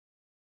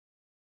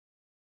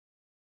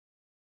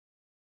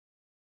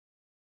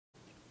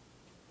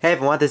Hey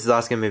everyone, this is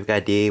Oscar Movie Guy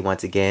D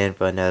once again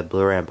for another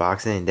Blu-ray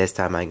unboxing. This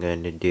time I'm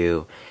going to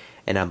do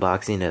an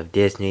unboxing of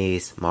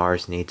Disney's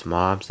Mars Needs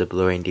Moms, the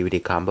Blu-ray and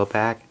DVD combo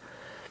pack.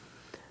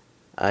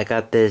 I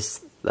got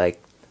this like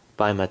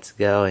 5 months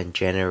ago in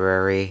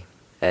January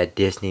at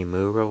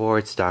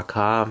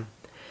DisneyMovieRewards.com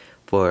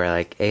for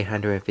like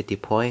 850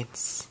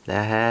 points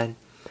that I had.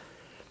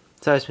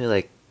 So it's been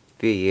like a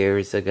few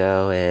years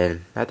ago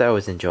and I thought it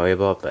was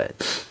enjoyable,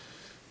 but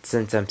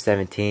since I'm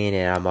 17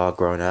 and I'm all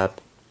grown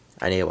up,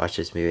 I need to watch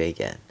this movie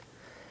again.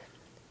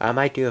 I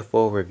might do a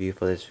full review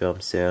for this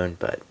film soon,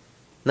 but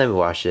let me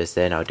watch this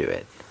then I'll do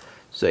it.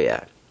 So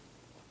yeah.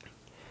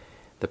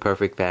 The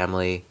perfect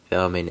family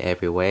film in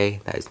every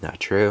way. That is not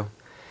true.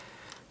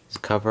 This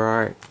cover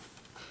art.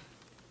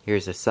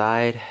 Here's the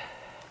side.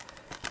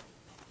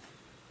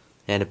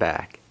 And the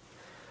back.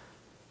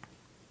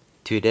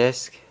 2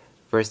 discs.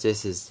 First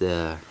disc is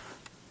the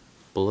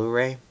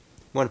Blu-ray. You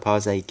want to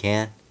pause that you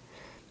can.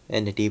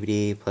 And the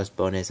DVD plus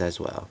bonus as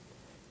well.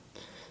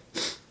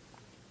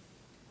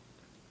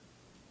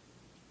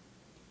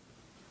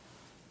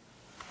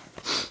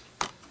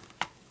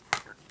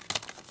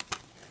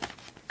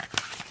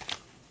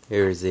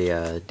 Here's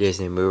the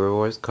Disney Movie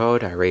Rewards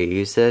code. I already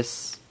used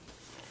this.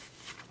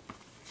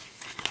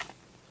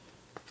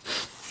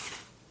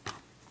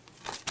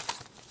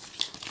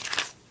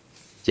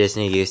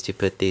 Disney used to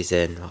put these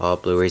in all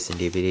Blu-rays and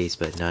DVDs,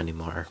 but not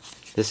anymore.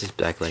 This is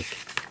back like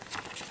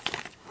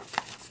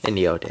in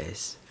the old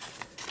days.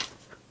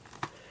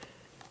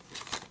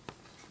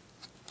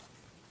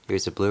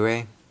 Here's a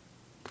Blu-ray.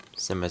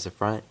 Same as the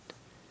front.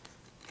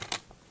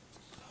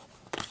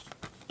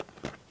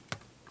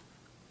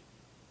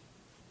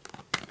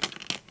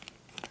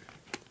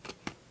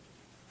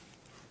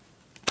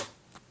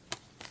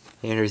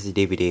 And here's the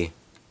DVD.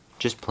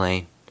 Just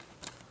plain.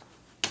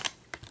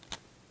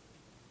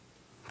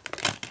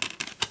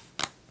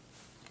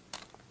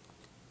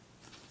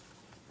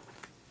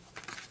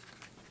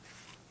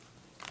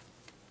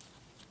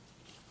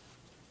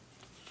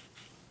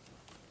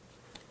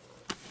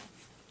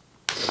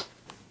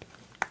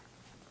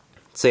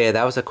 So yeah,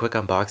 that was a quick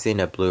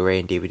unboxing of Blu-ray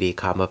and DVD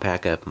combo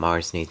pack of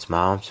Mars Needs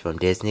Moms from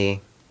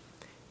Disney.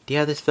 Do you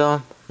have this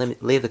film?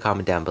 Leave the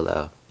comment down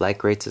below.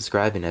 Like, rate,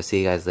 subscribe, and I'll see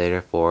you guys later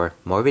for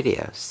more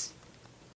videos.